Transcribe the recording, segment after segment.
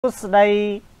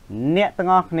Today, nét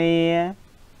ngọc nè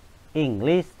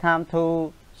English time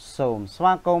to sôm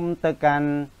xóa công tờ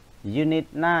can Unit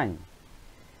 9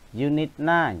 Unit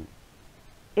 9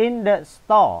 In the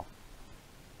store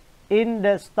In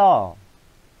the store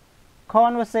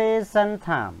Conversation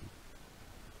time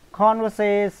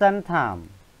Conversation time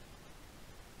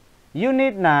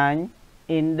Unit 9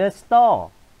 In the store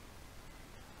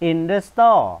In the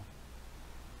store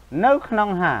Nấuក្នុ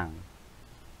ងហាង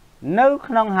នៅ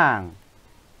ក្នុងហាង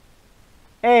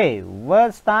A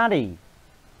word study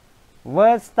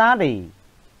word study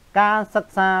ការសិ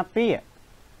ក្សាពាក្យ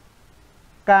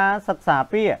ការសិក្សា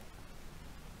ពាក្យ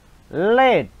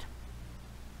late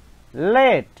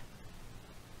late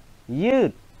យឺ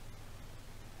ត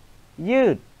យឺ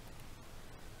ត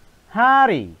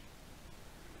hurry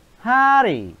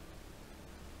hurry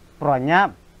ប្រញា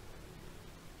ប់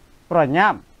ប្រញា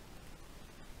ប់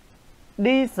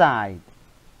decide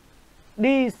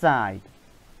decide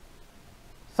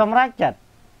សម្រេចចិត្ត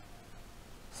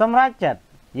សម្រេចចិត្ត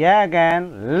yeah again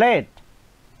late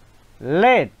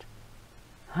late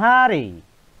hurry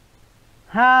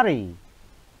hurry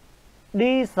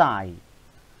decide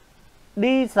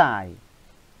decide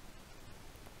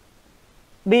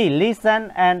B listen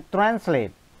and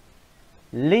translate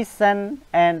listen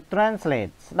and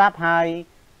translate ស្ដាប់ហើយ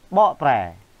បកប្រែ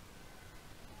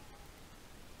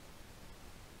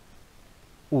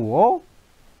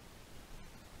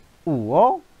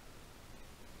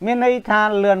មានន័យថា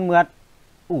លឿនមឿត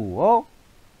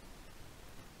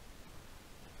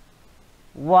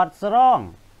What's wrong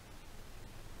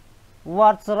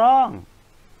What's wrong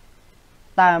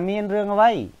តើមានរឿងអ្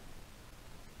វី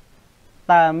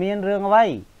តើមានរឿងអ្វី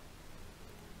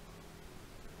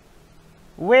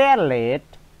We're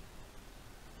late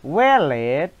We're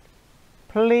late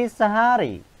Please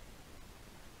hurry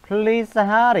Please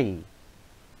hurry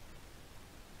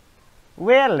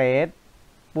We're late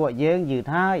ពួកយើងយឺត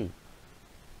ហើយ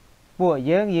ពួក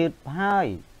យើងយឺតហើយ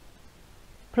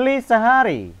Please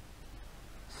hurry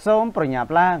សូមប្រញា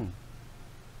ប់ឡើង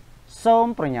សូម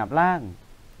ប្រញាប់ឡើង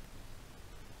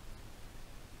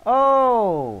Oh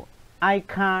I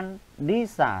can't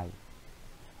decide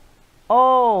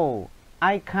Oh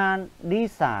I can't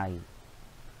decide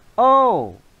Oh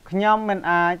ខ្ញុំមិន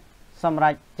អាចសម្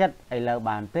រេចចិត្តឥឡូវ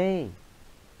បានទេ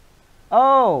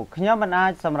Oh ខ្ញុំមិនអា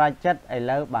ចសម្រេចចិត្តឥ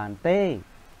ឡូវបានទេ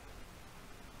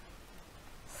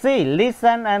C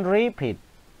listen and repeat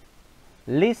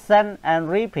listen and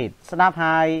repeat ស្ដាប់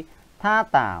ហើយថា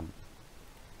តាម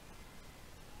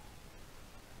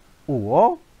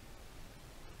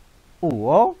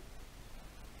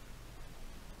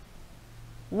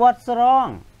What's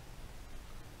wrong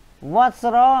What's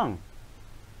wrong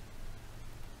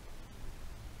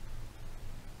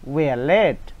We're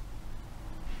late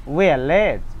We're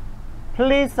late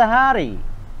Please hurry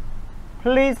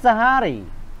Please hurry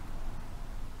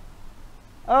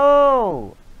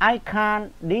Oh I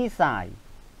can't decide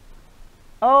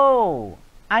Oh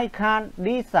I can't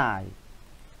decide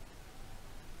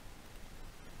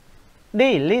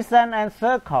D listen and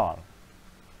circle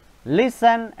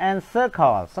Listen and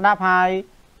circle ស្ដាប់ហើយ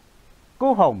គូ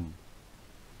ហុំ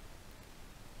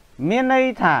មានន័យ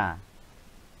ថា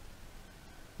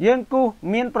យើងគូស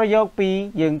មានប្រយោគពីរ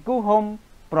យើងគូហុំ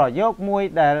ប្រយោគមួយ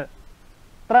ដែល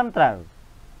ត្រឹមត្រូវ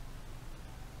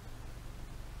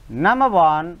Number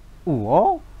 1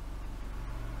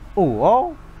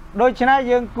 ដូច្នេះ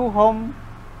យើងគូហុំ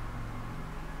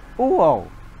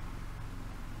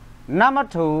Number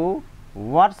 2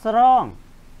 What's wrong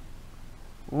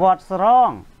What's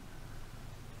wrong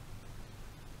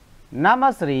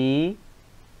Number 3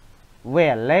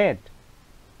 We're late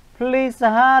Please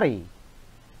hurry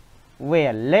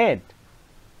We're late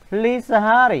Please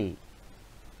hurry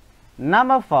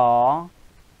Number 4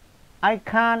 I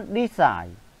can't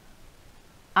decide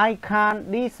I can't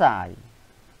decide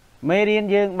មេរៀន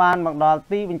យើងបានមកដល់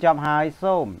ទីបញ្ចប់ហើយ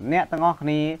សូមអ្នកទាំងអស់គ្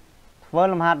នាធ្វើ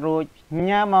លំហាត់រួច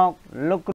ញ៉ាំមកលោក